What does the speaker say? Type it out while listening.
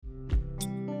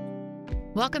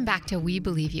Welcome back to We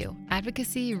Believe You,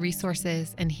 advocacy,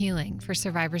 resources, and healing for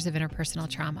survivors of interpersonal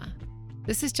trauma.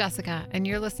 This is Jessica, and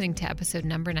you're listening to episode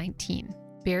number 19,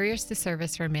 Barriers to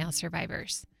Service for Male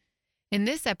Survivors. In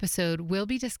this episode, we'll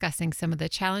be discussing some of the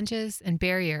challenges and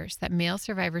barriers that male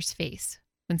survivors face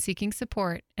when seeking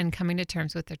support and coming to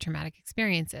terms with their traumatic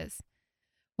experiences.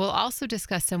 We'll also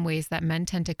discuss some ways that men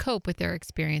tend to cope with their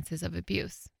experiences of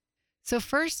abuse. So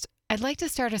first, I'd like to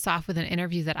start us off with an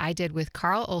interview that I did with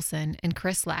Carl Olson and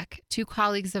Chris Leck, two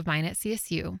colleagues of mine at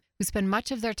CSU, who spend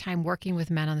much of their time working with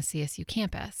men on the CSU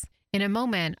campus. In a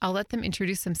moment, I'll let them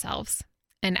introduce themselves.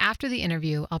 And after the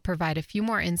interview, I'll provide a few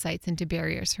more insights into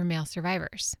barriers for male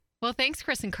survivors. Well, thanks,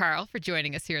 Chris and Carl, for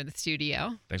joining us here in the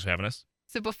studio. Thanks for having us.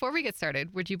 So before we get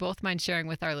started, would you both mind sharing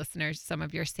with our listeners some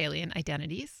of your salient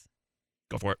identities?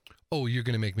 Go for it. Oh, you're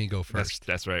going to make me go first.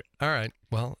 That's right. All right.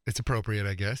 Well, it's appropriate,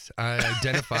 I guess. I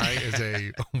identify as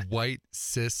a white,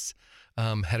 cis,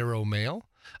 hetero male.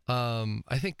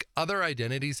 I think other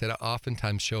identities that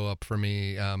oftentimes show up for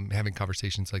me having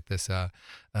conversations like this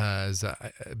as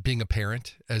being a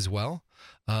parent as well.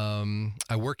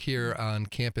 I work here on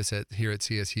campus here at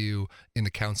CSU in the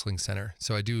counseling center.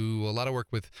 So I do a lot of work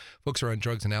with folks around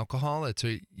drugs and alcohol. That's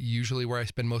usually where I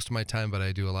spend most of my time, but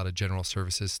I do a lot of general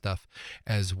services stuff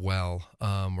as well,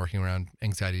 working around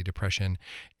anxiety, depression,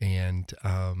 and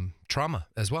trauma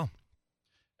as well.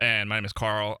 And my name is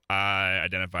Carl. I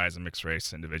identify as a mixed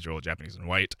race individual, Japanese and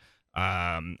white.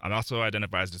 I'm also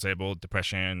identify as disabled,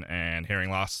 depression, and hearing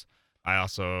loss. I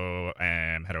also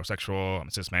am heterosexual. I'm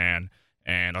a cis man.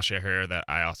 And I'll share here that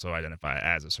I also identify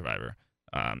as a survivor.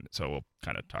 So we'll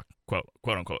kind of talk quote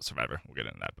unquote survivor. We'll get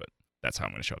into that, but that's how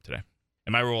I'm going to show up today.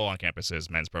 And my role on campus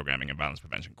is men's programming and violence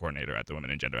prevention coordinator at the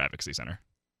Women and Gender Advocacy Center.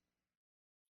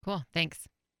 Cool. Thanks.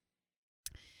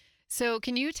 So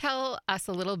can you tell us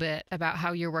a little bit about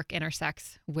how your work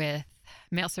intersects with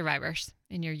male survivors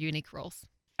in your unique roles?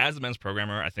 As a men's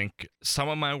programmer, I think some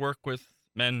of my work with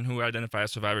men who identify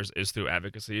as survivors is through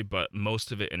advocacy, but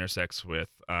most of it intersects with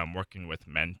working with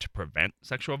men to prevent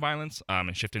sexual violence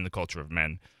and shifting the culture of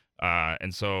men.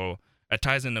 And so it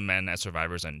ties into men as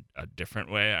survivors in a different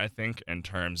way, I think, in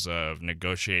terms of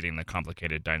negotiating the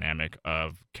complicated dynamic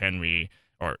of we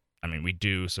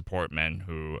do support men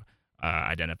who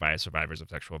identify as survivors of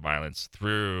sexual violence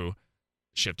through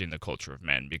shifting the culture of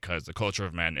men, because the culture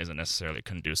of men isn't necessarily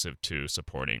conducive to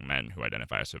supporting men who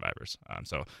identify as survivors.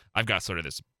 So I've got sort of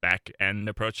this back end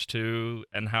approach to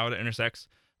and how it intersects.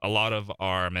 A lot of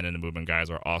our Men in the Movement guys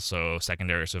are also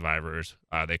secondary survivors.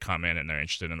 They come in and they're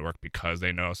interested in the work because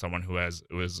they know someone who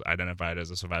was identified as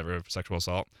a survivor of sexual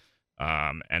assault.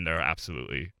 And there are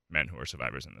absolutely men who are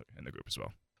survivors in the group as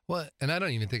well. Well, and I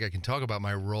don't even think I can talk about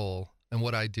my role and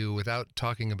what I do without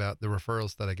talking about the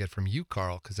referrals that I get from you,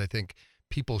 Carl, because I think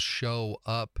people show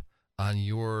up on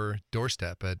your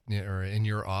doorstep or in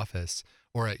your office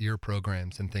or at your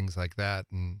programs and things like that.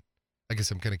 And I guess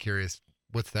I'm kind of curious,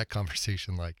 what's that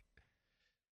conversation like?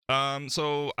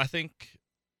 So I think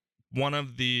one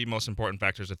of the most important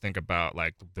factors to think about,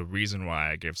 like the reason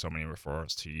why I give so many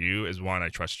referrals to you is, one, I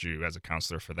trust you as a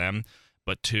counselor for them,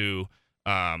 but two,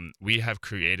 we have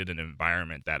created an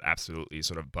environment that absolutely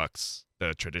sort of bucks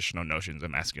the traditional notions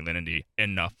of masculinity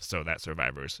enough so that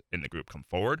survivors in the group come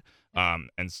forward.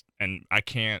 And I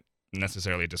can't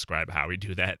necessarily describe how we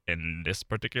do that in this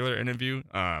particular interview,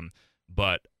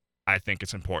 but I think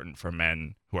it's important for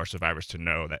men who are survivors to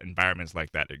know that environments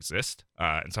like that exist.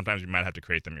 And sometimes you might have to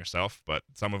create them yourself, but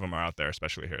some of them are out there,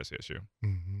 especially here at CSU.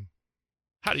 Mm-hmm.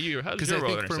 How does your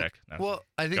role intersect?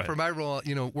 I think for my role,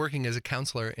 working as a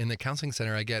counselor in the counseling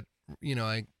center, I get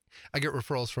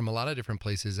referrals from a lot of different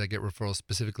places. I get referrals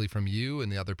specifically from you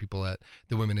and the other people at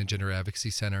the Women and Gender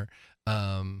Advocacy Center,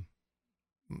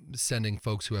 sending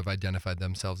folks who have identified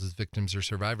themselves as victims or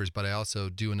survivors. But I also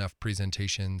do enough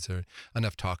presentations or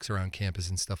enough talks around campus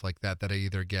and stuff like that I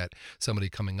either get somebody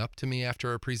coming up to me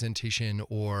after a presentation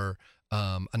or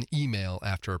an email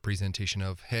after a presentation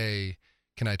of, hey,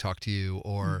 can I talk to you?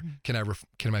 Or can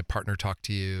my partner talk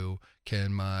to you?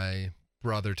 Can my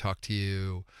brother talk to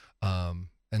you? And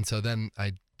so then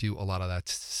I do a lot of that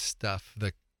stuff,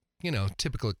 the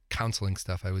typical counseling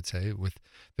stuff, I would say, with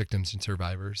victims and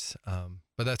survivors.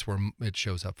 But that's where it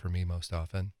shows up for me most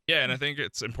often. Yeah, and I think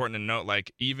it's important to note,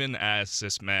 like, even as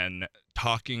cis men,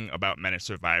 talking about men as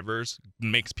survivors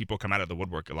makes people come out of the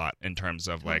woodwork a lot in terms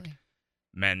of, like,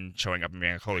 men showing up and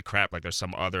being like, holy crap, like, there's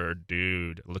some other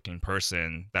dude-looking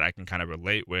person that I can kind of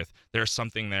relate with. There's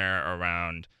something there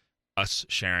around us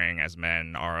sharing as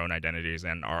men our own identities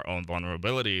and our own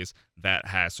vulnerabilities that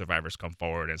has survivors come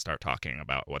forward and start talking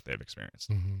about what they've experienced.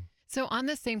 Mm-hmm. So on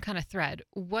the same kind of thread,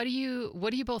 what do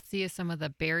you both see as some of the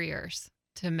barriers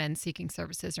to men seeking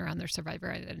services around their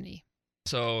survivor identity?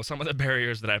 So some of the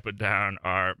barriers that I put down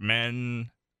are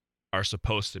men are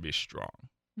supposed to be strong,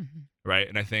 right?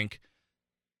 And I think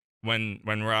when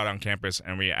we're out on campus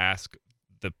and we ask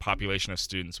the population of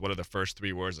students, what are the first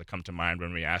 3 words that come to mind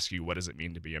when we ask you, what does it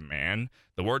mean to be a man?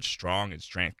 The word strong and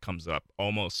strength comes up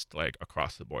almost like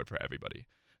across the board for everybody.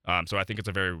 So I think it's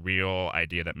a very real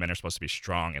idea that men are supposed to be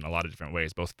strong in a lot of different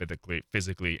ways, both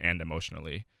physically and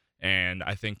emotionally. And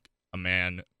I think a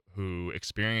man who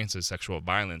experiences sexual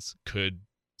violence could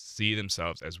see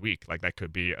themselves as weak. Like that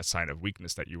could be a sign of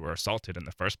weakness that you were assaulted in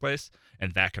the first place.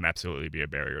 And that can absolutely be a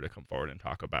barrier to come forward and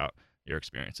talk about your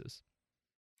experiences.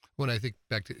 When I think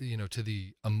back to, to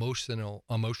the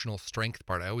emotional strength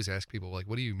part, I always ask people, like,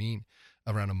 what do you mean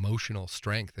around emotional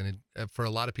strength? And for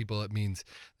a lot of people, it means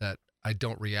that I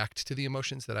don't react to the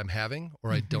emotions that I'm having,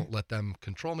 or I don't let them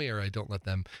control me, or I don't let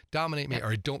them dominate me, or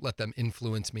I don't let them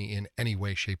influence me in any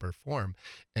way, shape, or form.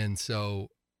 And so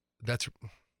that's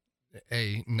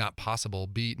A, not possible,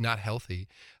 B, not healthy.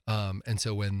 And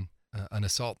so when an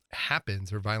assault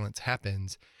happens or violence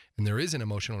happens and there is an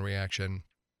emotional reaction,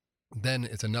 then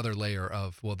it's another layer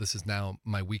of, well, this is now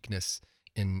my weakness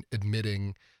in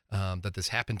admitting that this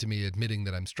happened to me, admitting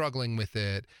that I'm struggling with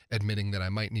it, admitting that I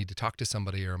might need to talk to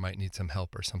somebody or might need some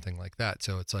help or something like that.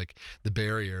 So it's like the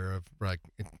barrier of like,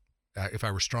 if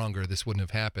I were stronger, this wouldn't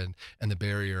have happened. And the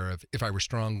barrier of if I were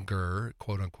stronger,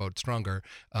 quote unquote, stronger,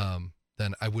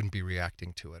 then I wouldn't be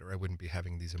reacting to it or I wouldn't be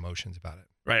having these emotions about it.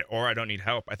 Right. Or I don't need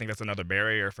help. I think that's another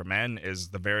barrier for men is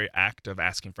the very act of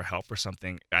asking for help for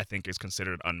something I think is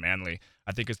considered unmanly.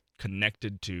 I think it's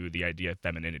connected to the idea of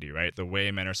femininity, right? The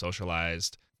way men are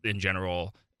socialized in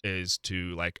general is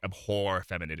to like abhor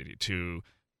femininity, to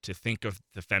think of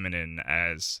the feminine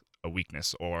as a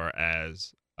weakness or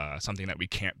as something that we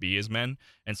can't be as men.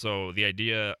 And so the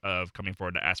idea of coming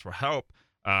forward to ask for help,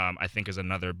 I think is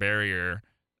another barrier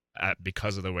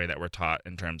because of the way that we're taught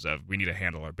in terms of we need to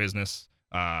handle our business.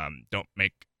 Don't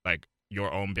make like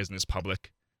your own business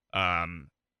public.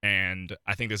 And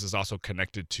I think this is also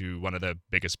connected to one of the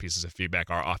biggest pieces of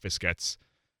feedback our office gets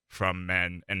from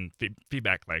men, and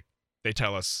feedback like they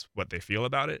tell us what they feel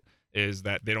about it is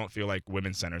that they don't feel like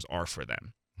women's centers are for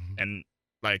them. And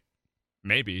like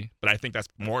maybe, but I think that's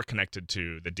more connected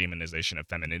to the demonization of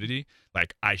femininity.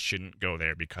 Like I shouldn't go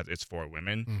there because it's for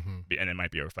women, and it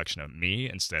might be a reflection of me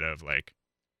instead of like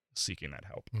seeking that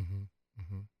help.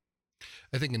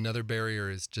 I think another barrier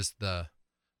is just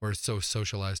we're so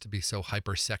socialized to be so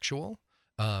hypersexual,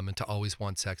 and to always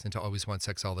want sex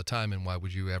all the time. And why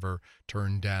would you ever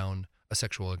turn down a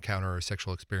sexual encounter or a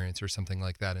sexual experience or something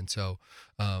like that? And so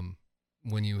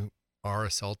when you are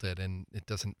assaulted and it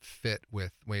doesn't fit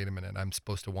with, wait a minute, I'm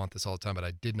supposed to want this all the time, but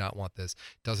I did not want this.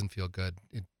 It doesn't feel good.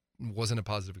 It wasn't a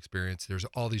positive experience. There's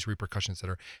all these repercussions that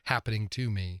are happening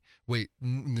to me. Wait,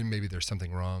 maybe there's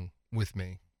something wrong with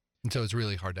me. And so it's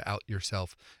really hard to out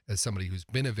yourself as somebody who's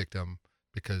been a victim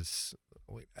because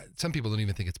some people don't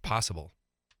even think it's possible.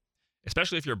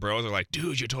 Especially if your bros are like,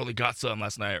 dude, you totally got some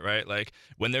last night, right? Like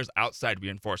when there's outside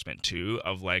reinforcement too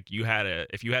of like if you had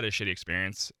a shitty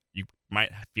experience, you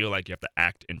might feel like you have to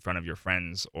act in front of your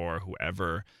friends or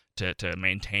whoever to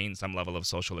maintain some level of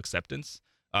social acceptance.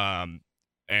 And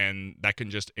that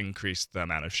can just increase the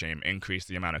amount of shame, increase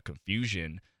the amount of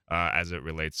confusion as it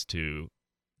relates to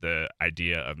the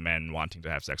idea of men wanting to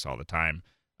have sex all the time.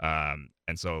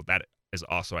 And so that is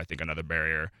also, I think, another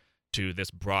barrier to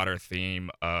this broader theme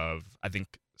of, I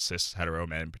think cis hetero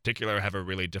men in particular have a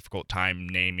really difficult time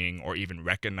naming or even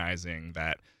recognizing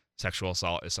that sexual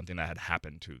assault is something that had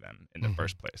happened to them in the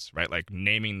first place, right? Like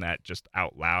naming that just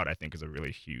out loud, I think is a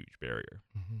really huge barrier.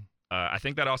 I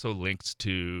think that also links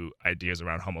to ideas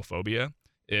around homophobia.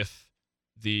 If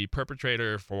the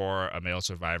perpetrator for a male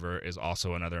survivor is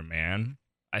also another man,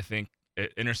 I think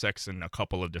it intersects in a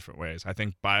couple of different ways. I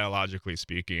think biologically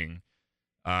speaking,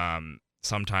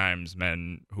 sometimes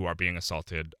men who are being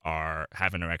assaulted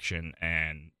have an erection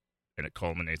and it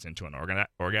culminates into an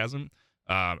orgasm.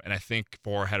 And I think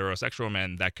for heterosexual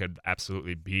men, that could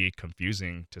absolutely be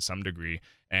confusing to some degree.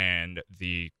 And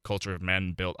the culture of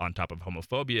men built on top of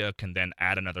homophobia can then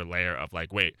add another layer of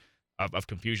like, wait, of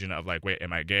confusion of like, wait,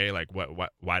 am I gay? Like,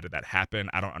 why did that happen?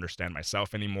 I don't understand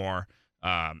myself anymore.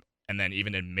 And then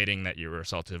even admitting that you were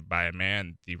assaulted by a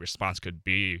man, the response could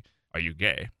be, are you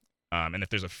gay? And if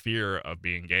there's a fear of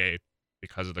being gay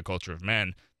because of the culture of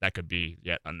men, that could be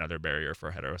yet another barrier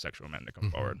for heterosexual men to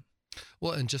come forward.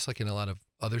 Well, and just like in a lot of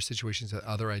other situations,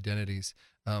 other identities,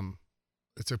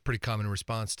 it's a pretty common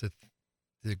response to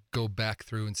go back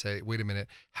through and say, wait a minute,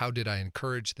 how did I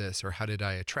encourage this? Or how did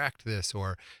I attract this?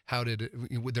 Or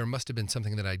there must have been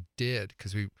something that I did,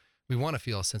 because we we want to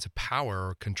feel a sense of power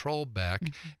or control back.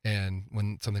 And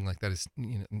when something like that is,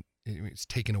 it's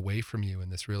taken away from you in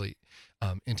this really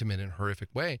intimate and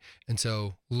horrific way. And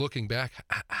so looking back,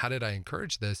 how did I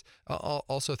encourage this?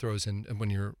 Also throws in, when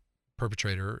your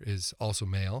perpetrator is also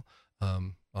male,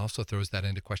 also throws that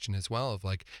into question as well, of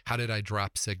like, how did I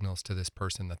drop signals to this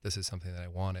person that this is something that I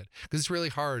wanted? Because it's really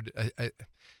hard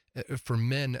for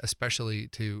men, especially,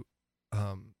 to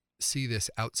see this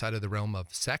outside of the realm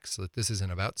of sex. That this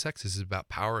isn't about sex. This is about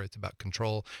power. It's about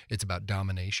control. It's about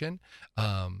domination.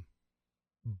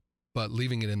 But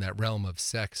leaving it in that realm of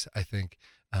sex, I think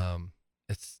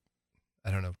it's, I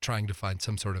don't know, trying to find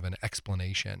some sort of an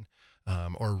explanation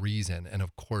or reason. And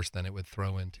of course, then it would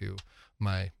throw into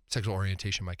my sexual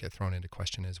orientation, might get thrown into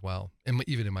question as well. And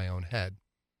even in my own head.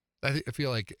 I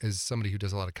feel like, as somebody who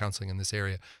does a lot of counseling in this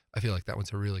area, I feel like that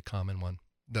one's a really common one,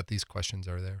 that these questions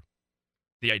are there.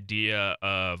 The idea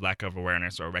of lack of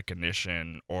awareness or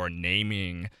recognition or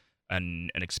naming an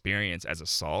experience as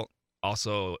assault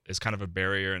also is kind of a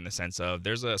barrier, in the sense of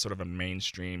there's a sort of a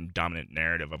mainstream dominant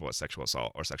narrative of what sexual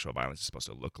assault or sexual violence is supposed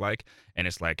to look like. And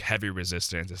it's like heavy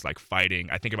resistance. It's like fighting.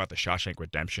 I think about the Shawshank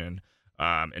Redemption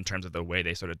in terms of the way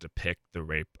they sort of depict the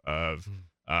rape of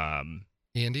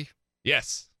Andy?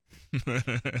 Yes.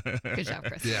 Good job,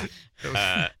 Chris. Yeah.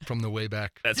 That was from the way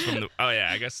back. That's from the, oh yeah,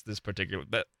 I guess this particular,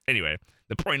 but anyway,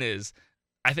 the point is,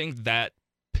 I think that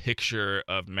picture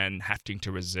of men having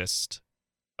to resist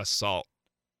assault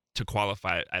to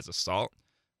qualify it as assault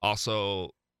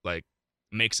also like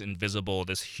makes invisible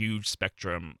this huge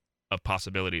spectrum of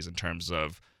possibilities in terms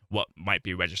of what might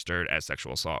be registered as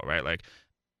sexual assault, right? Like,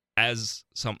 I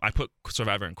put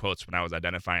survivor in quotes when I was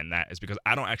identifying that, is because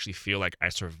I don't actually feel like I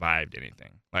survived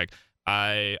anything. Like,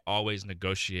 I always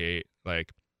negotiate,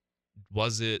 like,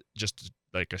 was it just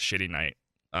like a shitty night?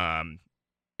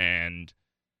 And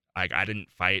like, I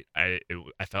didn't fight. I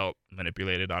felt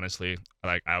manipulated, honestly.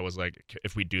 Like, I was like,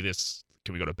 if we do this,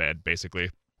 can we go to bed, basically?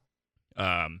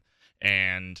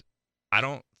 And I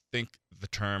don't think the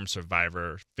term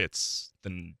survivor fits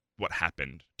what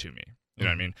happened to me. You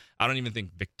know what I mean? I don't even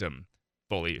think victim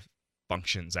fully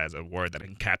functions as a word that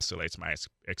encapsulates my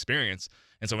experience.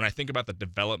 And so when I think about the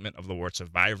development of the word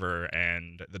survivor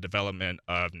and the development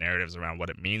of narratives around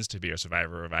what it means to be a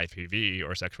survivor of IPV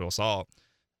or sexual assault,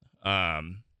 I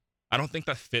don't think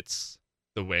that fits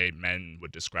the way men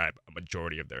would describe a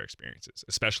majority of their experiences,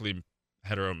 especially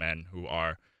hetero men who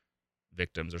are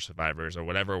victims or survivors or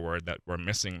whatever word that we're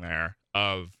missing there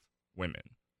of women.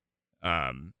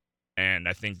 And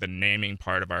I think the naming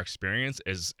part of our experience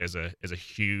is a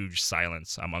huge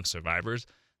silence amongst survivors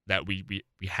that we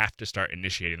have to start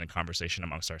initiating the conversation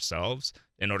amongst ourselves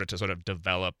in order to sort of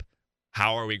develop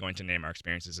how are we going to name our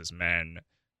experiences as men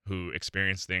who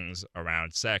experience things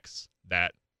around sex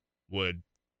that would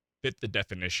fit the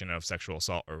definition of sexual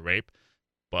assault or rape,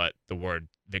 but the word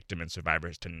victim and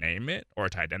survivors to name it or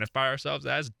to identify ourselves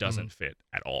as doesn't fit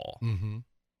at all. Mm-hmm.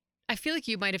 I feel like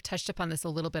you might have touched upon this a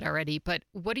little bit already, but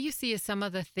what do you see as some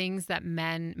of the things that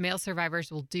male survivors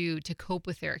will do to cope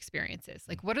with their experiences?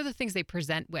 Like, what are the things they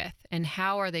present with, and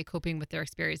how are they coping with their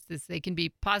experiences? They can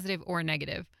be positive or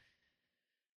negative.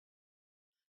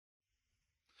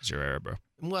 It's your era, bro.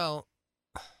 Well,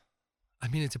 I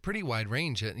mean, it's a pretty wide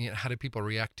range. How do people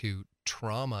react to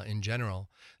trauma in general?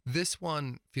 This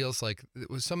one feels like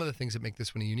some of the things that make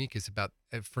this one unique is about,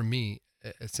 for me,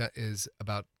 is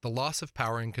about the loss of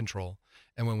power and control.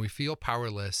 And when we feel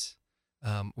powerless,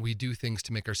 we do things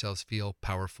to make ourselves feel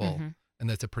powerful. Mm-hmm. And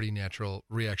that's a pretty natural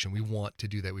reaction. We want to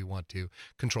do that. We want to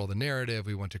control the narrative.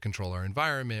 We want to control our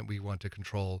environment. We want to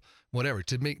control whatever,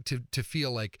 to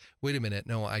feel like, wait a minute,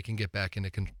 no, I can get back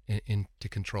into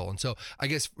control. And so I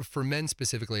guess for men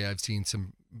specifically, I've seen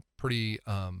some pretty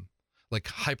like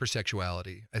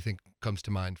hypersexuality, I think, comes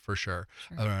to mind for sure.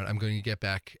 I'm going to get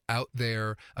back out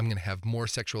there. I'm going to have more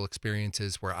sexual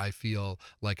experiences where I feel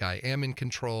like I am in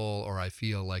control, or I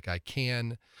feel like I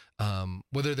can,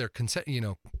 whether they're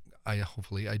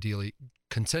ideally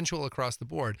consensual across the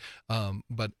board.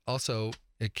 But also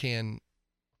it can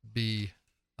be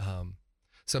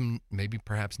some maybe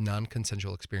perhaps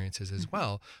non-consensual experiences as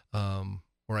well,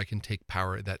 where I can take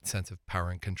that sense of power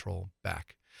and control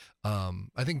back.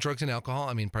 I think drugs and alcohol,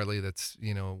 I mean, partly that's,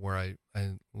 where I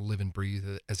live and breathe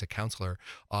as a counselor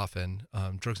often.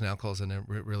 Drugs and alcohol is a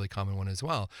really common one as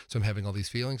well. So I'm having all these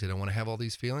feelings. I don't want to have all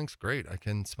these feelings. Great. I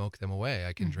can smoke them away.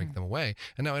 I can drink them away.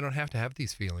 And now I don't have to have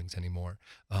these feelings anymore.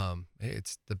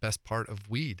 It's the best part of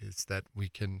weed is that we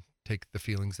can take the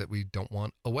feelings that we don't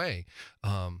want away.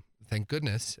 Thank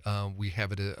goodness we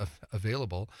have it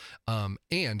available.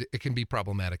 And it can be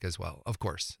problematic as well, of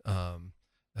course.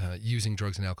 using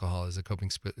drugs and alcohol as a coping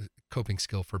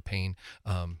skill for pain.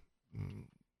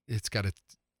 It's got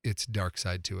its dark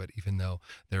side to it, even though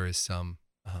there is some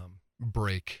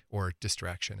break or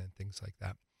distraction and things like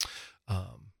that.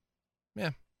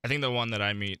 Yeah. I think the one that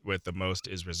I meet with the most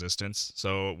is resistance.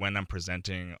 So when I'm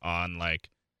presenting on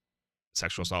like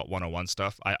sexual assault 101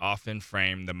 stuff, I often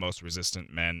frame the most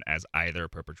resistant men as either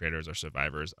perpetrators or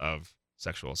survivors of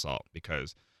sexual assault,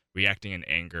 because reacting in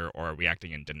anger or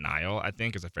reacting in denial, I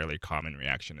think, is a fairly common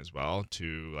reaction as well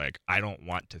to like, I don't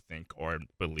want to think or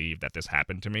believe that this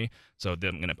happened to me. So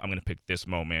then I'm gonna pick this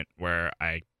moment where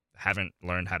I haven't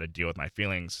learned how to deal with my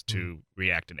feelings to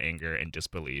react in anger and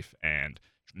disbelief and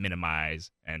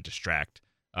minimize and distract.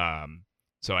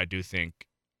 So I do think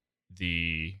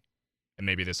and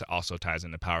maybe this also ties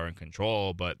into power and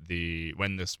control, but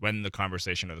when the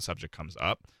conversation or the subject comes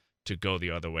up, to go the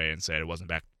other way and say it wasn't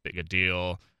that big a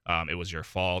deal, it was your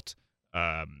fault,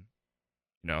 what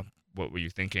were you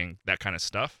thinking? That kind of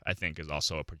stuff, I think, is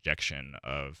also a projection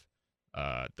of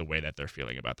the way that they're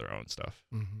feeling about their own stuff.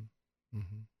 Mm-hmm. Mm-hmm.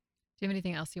 Do you have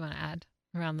anything else you want to add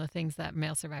around the things that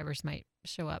male survivors might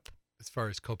show up? As far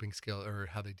as coping skill or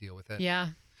how they deal with it? Yeah.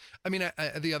 I mean,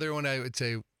 the other one I would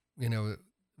say,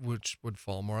 which would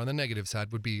fall more on the negative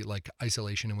side, would be like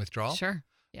isolation and withdrawal. Sure.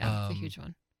 Yeah, it's a huge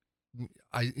one.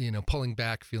 Pulling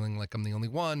back, feeling like I'm the only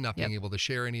one, not being able to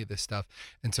share any of this stuff.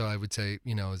 And so I would say,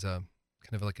 as a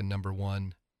kind of like a number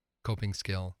one coping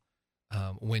skill,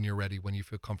 when you're ready, when you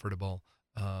feel comfortable,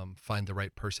 find the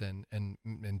right person and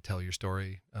tell your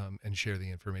story, and share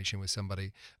the information with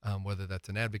somebody, whether that's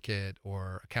an advocate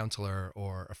or a counselor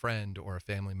or a friend or a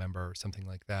family member or something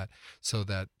like that, so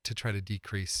that to try to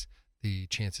decrease the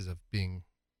chances of being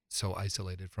so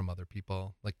isolated from other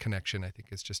people. Like connection, I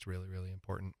think, is just really, really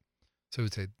important. So I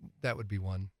would say that would be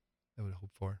one I would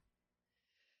hope for.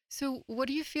 So what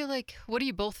do you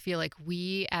both feel like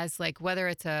we, as like, whether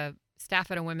it's a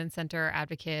staff at a women's center,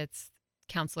 advocates,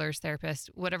 counselors, therapists,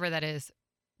 whatever that is,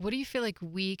 what do you feel like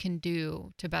we can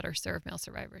do to better serve male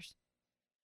survivors?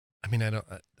 I mean, I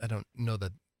don't know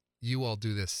that you all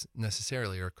do this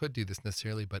necessarily or could do this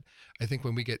necessarily, but I think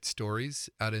when we get stories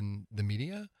out in the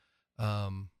media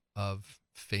of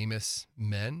famous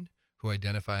men who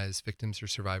identify as victims or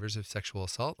survivors of sexual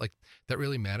assault, like that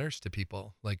really matters to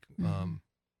people. Like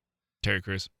Terry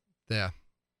Crews. Yeah.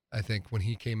 I think when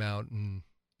he came out and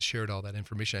shared all that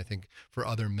information, I think for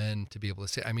other men to be able to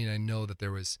say, I mean, I know that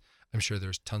I'm sure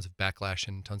there's tons of backlash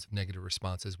and tons of negative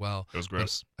response as well. It was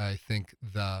gross. But I think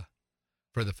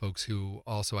for the folks who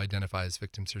also identify as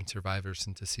victims and survivors,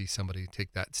 and to see somebody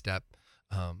take that step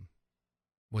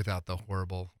without the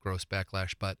horrible, gross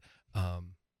backlash, but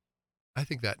I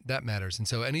think that matters. And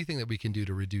so anything that we can do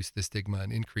to reduce the stigma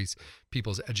and increase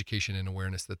people's education and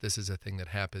awareness that this is a thing that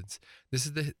happens. This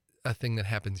is a thing that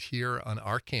happens here on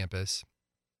our campus,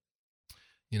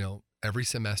 every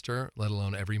semester, let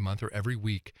alone every month or every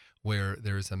week, where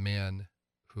there is a man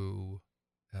who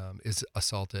is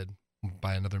assaulted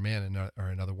by another man or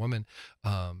another woman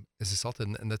is assaulted.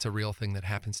 And that's a real thing that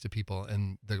happens to people.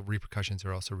 And the repercussions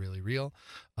are also really real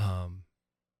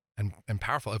and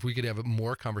powerful. If we could have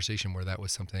more conversation where that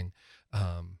was something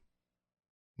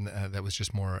that was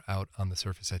just more out on the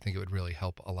surface, I think it would really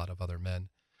help a lot of other men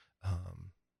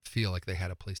feel like they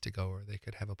had a place to go or they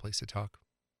could have a place to talk.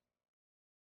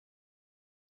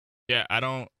 Yeah, I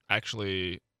don't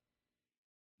actually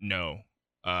know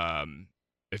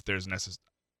if there's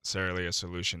necessarily a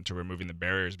solution to removing the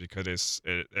barriers, because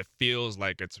it feels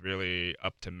like it's really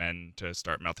up to men to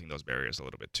start melting those barriers a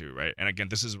little bit too, right? And again,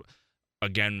 this is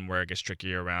where it gets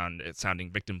tricky around it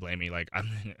sounding victim blamey. Like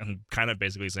I'm kind of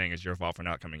basically saying it's your fault for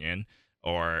not coming in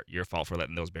or your fault for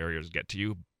letting those barriers get to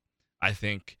you. I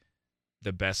think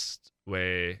the best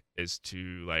way is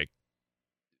to like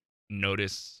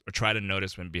notice or try to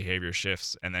notice when behavior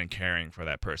shifts and then caring for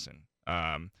that person.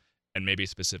 And maybe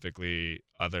specifically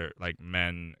other like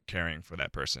men caring for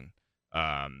that person.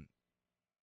 And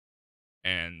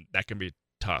that can be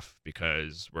tough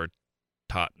because we're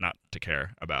taught not to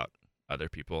care about other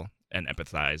people and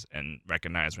empathize and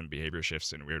recognize when behavior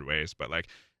shifts in weird ways. But like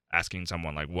asking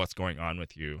someone like, what's going on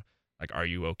with you? Like, are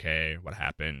you okay? What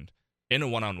happened? In a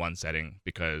one-on-one setting,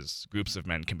 because groups of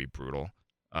men can be brutal.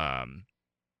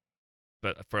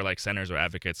 But for like centers or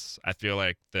advocates, I feel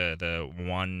like the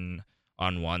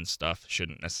one-on-one stuff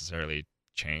shouldn't necessarily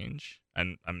change.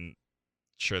 And I'm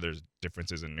sure there's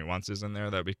differences and nuances in there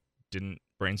that we didn't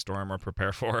brainstorm or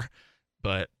prepare for.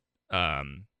 But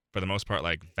for the most part,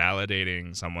 like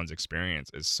validating someone's experience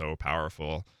is so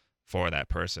powerful for that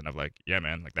person of like, yeah,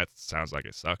 man, like that sounds like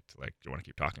it sucked. Like, do you want to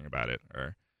keep talking about it?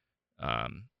 Or,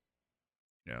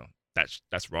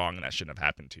 that's wrong and that shouldn't have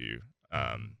happened to you.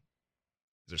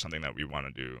 Is there something that we want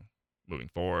to do moving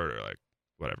forward, or like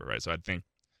whatever, right? So I think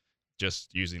just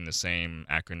using the same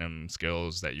acronym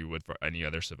skills that you would for any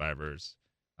other survivors,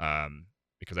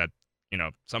 because that,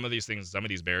 some of these things, some of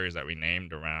these barriers that we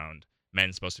named around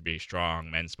men supposed to be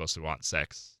strong, men supposed to want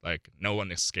sex, like no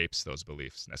one escapes those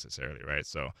beliefs necessarily, right?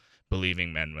 So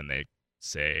believing men when they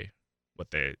say what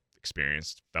they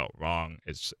experienced felt wrong,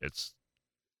 it's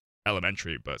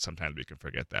elementary, but sometimes we can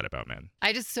forget that about men.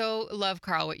 I just so love,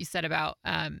 Carl, what you said about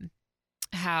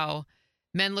how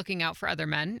men looking out for other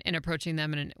men and approaching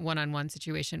them in a one-on-one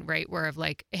situation, right? Where of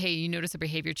like, hey, you notice a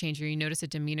behavior change or you notice a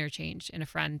demeanor change in a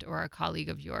friend or a colleague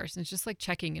of yours. And it's just like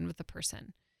checking in with the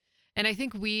person. And I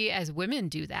think we as women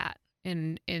do that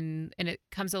and it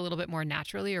comes a little bit more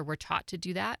naturally, or we're taught to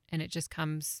do that. And it's just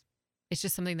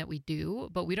something that we do,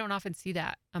 but we don't often see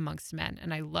that amongst men.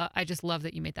 And I just love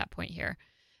that you made that point here.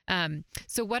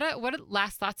 So what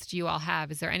last thoughts do you all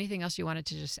have? Is there anything else you wanted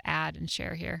to just add and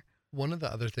share here? One of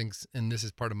the other things, and this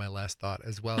is part of my last thought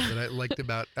as well,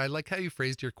 that I like how you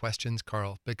phrased your questions,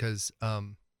 Carl, because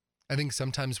I think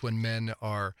sometimes when men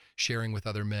are sharing with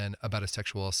other men about a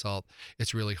sexual assault,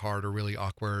 it's really hard or really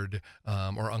awkward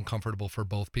or uncomfortable for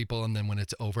both people. And then when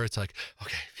it's over, it's like,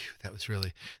 okay, phew, that was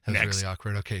really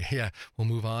awkward. Okay, yeah, we'll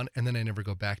move on. And then I never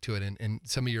go back to it. And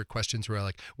some of your questions were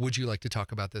like, would you like to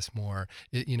talk about this more?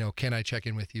 Can I check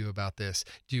in with you about this?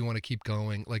 Do you want to keep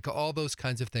going? Like all those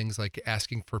kinds of things, like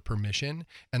asking for permission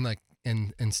and like,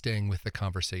 and staying with the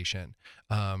conversation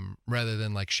rather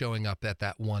than like showing up at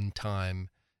that one time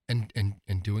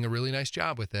and doing a really nice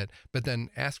job with it, but then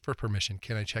ask for permission.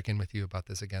 Can I check in with you about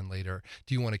this again later?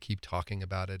 Do you want to keep talking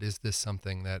about it? Is this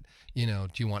something that, do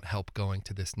you want help going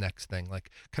to this next thing? Like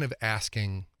kind of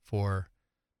asking for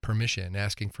permission,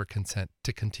 asking for consent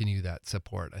to continue that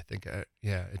support. I think,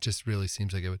 it just really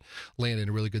seems like it would land in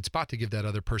a really good spot to give that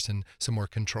other person some more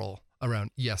control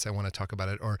around, yes, I want to talk about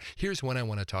it, or here's when I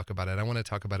want to talk about it. I want to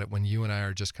talk about it when you and I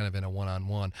are just kind of in a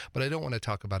one-on-one, but I don't want to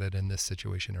talk about it in this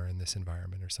situation or in this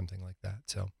environment or something like that.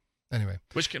 So anyway.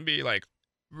 Which can be like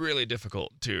really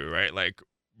difficult too, right? Like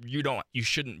you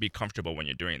shouldn't be comfortable when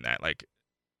you're doing that. Like,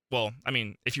 well, I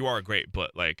mean, if you are, great,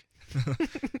 but like.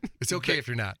 It's okay if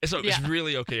you're not. It's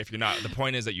really okay if you're not. The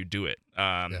point is that you do it.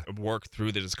 Work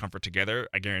through the discomfort together.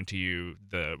 I guarantee you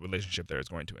the relationship there is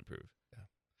going to improve.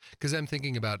 Because I'm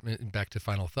thinking about, back to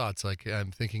final thoughts, like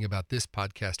I'm thinking about this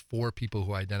podcast for people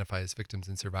who identify as victims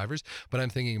and survivors, but I'm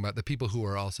thinking about the people who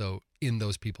are also in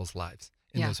those people's lives,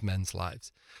 in those men's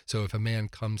lives. So if a man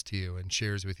comes to you and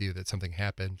shares with you that something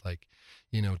happened, like,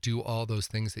 do all those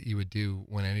things that you would do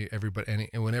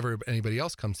whenever anybody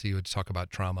else comes to you to talk about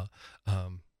trauma.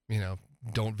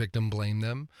 Don't victim blame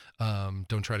them.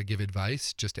 Don't try to give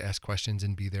advice, just to ask questions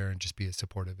and be there and just be as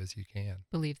supportive as you can.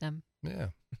 Believe them. Yeah.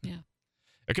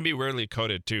 It can be weirdly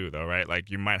coded too, though, right? Like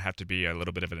you might have to be a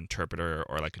little bit of an interpreter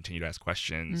or like continue to ask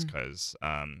questions because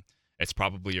it's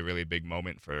probably a really big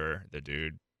moment for the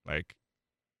dude. Like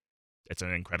it's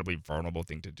an incredibly vulnerable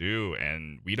thing to do,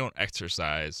 and we don't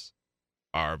exercise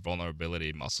our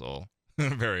vulnerability muscle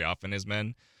very often as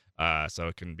men. So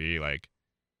it can be like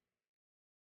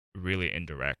really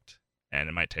indirect, and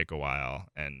it might take a while,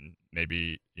 and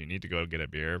maybe you need to go get a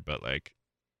beer, but like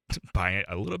buy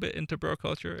a little bit into bro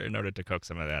culture in order to cook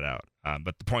some of that out.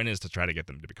 But the point is to try to get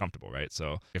them to be comfortable, right?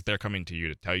 So if they're coming to you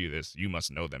to tell you this, you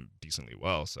must know them decently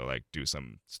well. So like do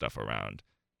some stuff around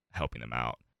helping them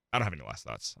out. I don't have any last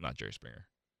thoughts. I'm not Jerry Springer.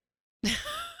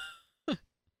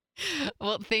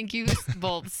 Well, thank you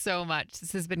both so much.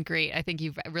 This has been great. I think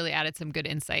you've really added some good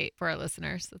insight for our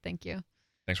listeners. So thank you.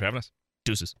 Thanks for having us.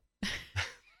 Deuces.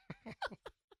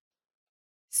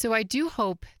 So I do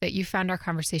hope that you found our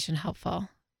conversation helpful.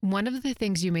 One of the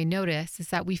things you may notice is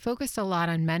that we focused a lot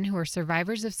on men who are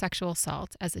survivors of sexual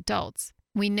assault as adults.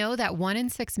 We know that 1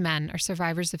 in 6 men are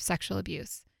survivors of sexual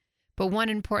abuse. But one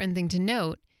important thing to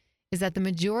note is that the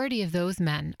majority of those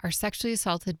men are sexually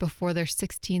assaulted before their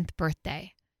 16th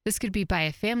birthday. This could be by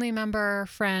a family member,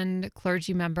 friend,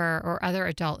 clergy member, or other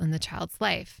adult in the child's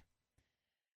life.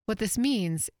 What this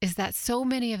means is that so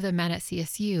many of the men at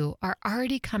CSU are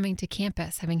already coming to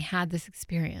campus having had this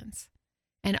experience.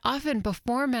 And often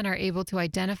before men are able to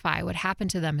identify what happened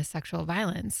to them as sexual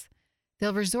violence,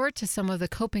 they'll resort to some of the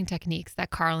coping techniques that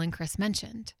Carl and Chris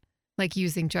mentioned, like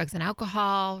using drugs and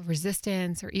alcohol,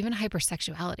 resistance, or even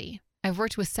hypersexuality. I've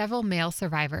worked with several male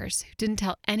survivors who didn't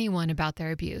tell anyone about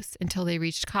their abuse until they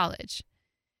reached college,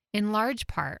 in large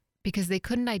part because they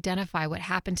couldn't identify what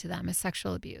happened to them as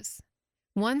sexual abuse.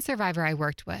 One survivor I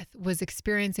worked with was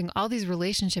experiencing all these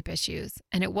relationship issues,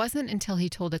 and it wasn't until he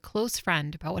told a close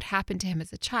friend about what happened to him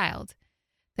as a child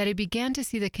that he began to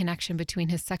see the connection between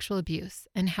his sexual abuse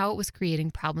and how it was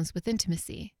creating problems with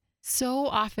intimacy. So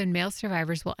often, male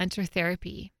survivors will enter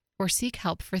therapy or seek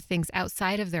help for things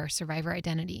outside of their survivor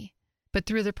identity. But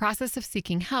through the process of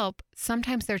seeking help,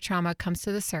 sometimes their trauma comes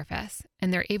to the surface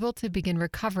and they're able to begin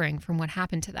recovering from what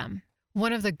happened to them.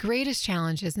 One of the greatest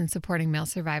challenges in supporting male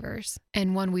survivors,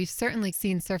 and one we've certainly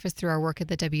seen surface through our work at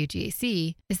the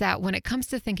WGAC, is that when it comes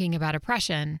to thinking about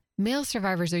oppression, male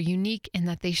survivors are unique in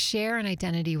that they share an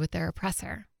identity with their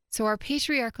oppressor. So our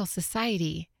patriarchal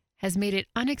society has made it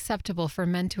unacceptable for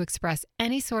men to express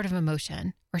any sort of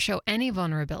emotion or show any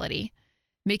vulnerability,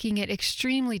 making it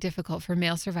extremely difficult for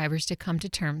male survivors to come to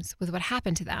terms with what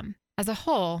happened to them. As a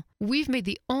whole, we've made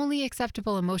the only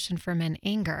acceptable emotion for men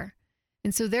anger,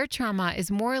 and so their trauma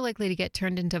is more likely to get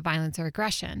turned into violence or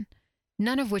aggression,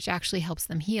 none of which actually helps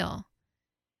them heal.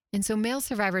 And so male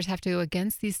survivors have to go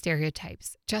against these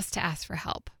stereotypes just to ask for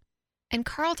help. And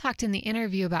Carl talked in the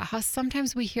interview about how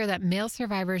sometimes we hear that male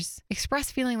survivors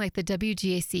express feeling like the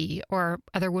WGAC, or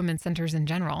other women's centers in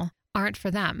general, aren't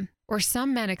for them. Or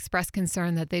some men express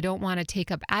concern that they don't want to take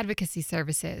up advocacy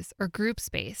services or group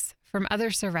space from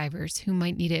other survivors who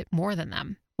might need it more than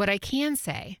them. What I can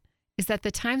say is that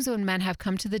the times when men have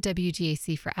come to the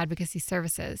WGAC for advocacy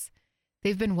services,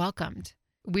 they've been welcomed.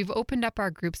 We've opened up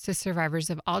our groups to survivors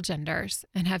of all genders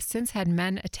and have since had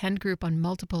men attend group on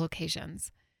multiple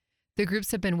occasions. The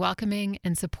groups have been welcoming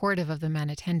and supportive of the men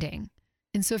attending.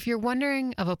 And so if you're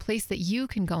wondering of a place that you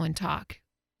can go and talk,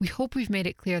 we hope we've made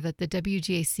it clear that the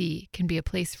WGAC can be a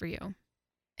place for you.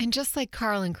 And just like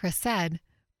Carl and Chris said,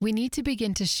 we need to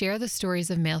begin to share the stories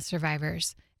of male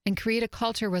survivors and create a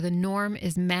culture where the norm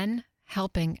is men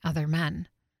helping other men.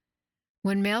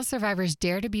 When male survivors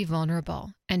dare to be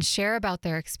vulnerable and share about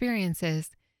their experiences,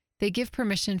 they give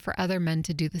permission for other men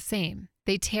to do the same.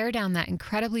 They tear down that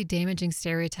incredibly damaging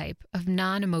stereotype of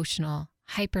non-emotional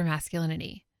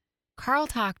hypermasculinity. Carl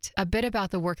talked a bit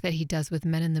about the work that he does with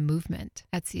men in the movement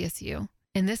at CSU,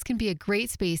 and this can be a great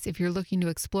space if you're looking to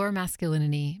explore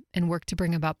masculinity and work to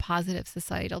bring about positive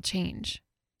societal change.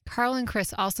 Carl and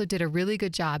Chris also did a really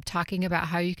good job talking about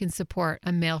how you can support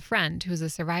a male friend who is a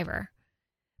survivor.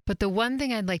 But the one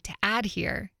thing I'd like to add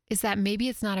here is that maybe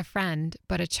it's not a friend,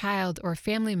 but a child or a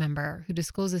family member who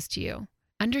discloses to you.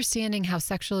 Understanding how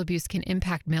sexual abuse can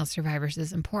impact male survivors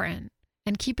is important.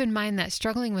 And keep in mind that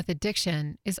struggling with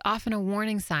addiction is often a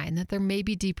warning sign that there may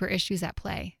be deeper issues at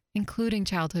play, including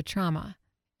childhood trauma.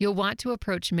 You'll want to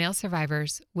approach male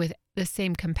survivors with the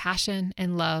same compassion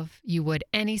and love you would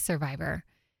any survivor.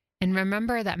 And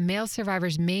remember that male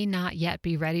survivors may not yet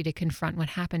be ready to confront what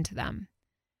happened to them.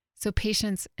 So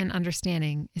patience and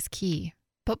understanding is key.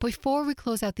 But before we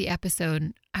close out the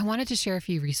episode, I wanted to share a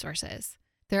few resources.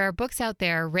 There are books out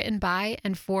there written by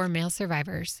and for male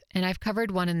survivors, and I've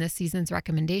covered one in this season's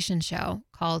recommendation show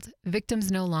called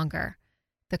Victims No Longer,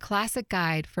 the classic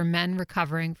guide for men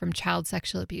recovering from child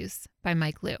sexual abuse by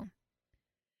Mike Liu.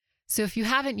 So if you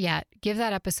haven't yet, give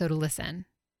that episode a listen.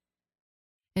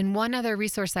 And one other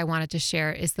resource I wanted to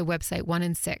share is the website 1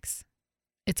 in 6.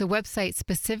 It's a website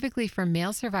specifically for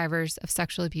male survivors of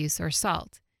sexual abuse or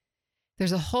assault.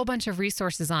 There's a whole bunch of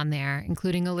resources on there,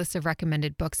 including a list of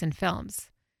recommended books and films.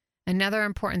 Another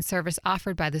important service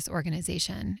offered by this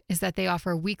organization is that they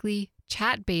offer weekly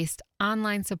chat-based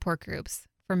online support groups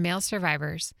for male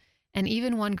survivors and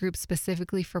even one group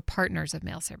specifically for partners of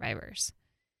male survivors.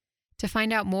 To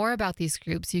find out more about these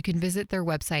groups, you can visit their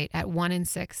website at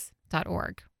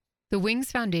oneinsix.org. The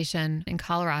Wings Foundation in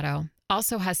Colorado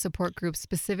also has support groups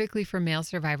specifically for male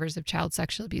survivors of child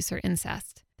sexual abuse or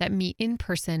incest that meet in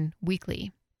person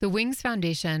weekly. The Wings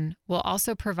Foundation will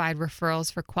also provide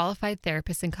referrals for qualified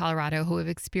therapists in Colorado who have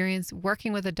experience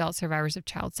working with adult survivors of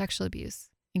child sexual abuse,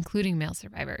 including male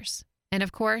survivors. And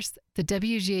of course, the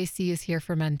WGAC is here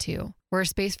for men too. We're a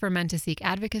space for men to seek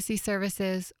advocacy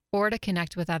services or to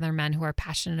connect with other men who are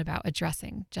passionate about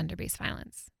addressing gender-based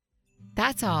violence.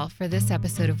 That's all for this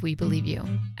episode of We Believe You,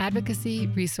 advocacy,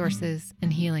 resources,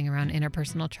 and healing around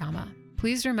interpersonal trauma.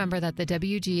 Please remember that the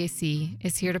WGAC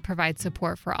is here to provide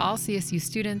support for all CSU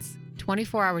students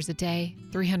 24 hours a day,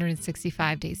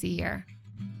 365 days a year.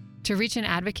 To reach an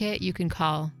advocate, you can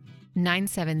call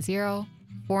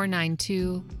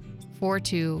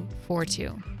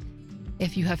 970-492-4242.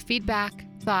 If you have feedback,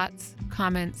 thoughts,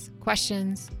 comments,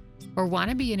 questions, or want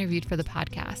to be interviewed for the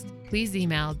podcast, please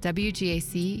email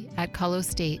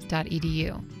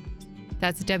wgac@colostate.edu.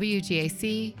 That's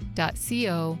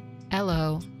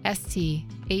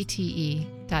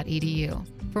wgac.colostate.edu.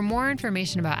 For more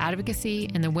information about advocacy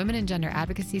and the Women and Gender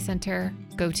Advocacy Center,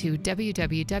 go to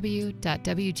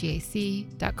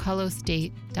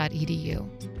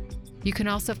www.wgac.colostate.edu. You can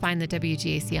also find the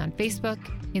WGAC on Facebook,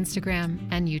 Instagram,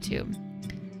 and YouTube.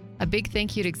 A big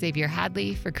thank you to Xavier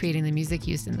Hadley for creating the music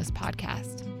used in this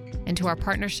podcast, and to our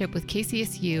partnership with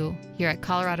KCSU here at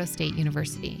Colorado State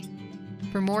University.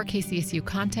 For more KCSU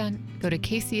content, go to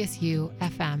kcsufm.com.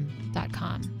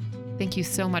 Thank you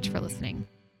so much for listening.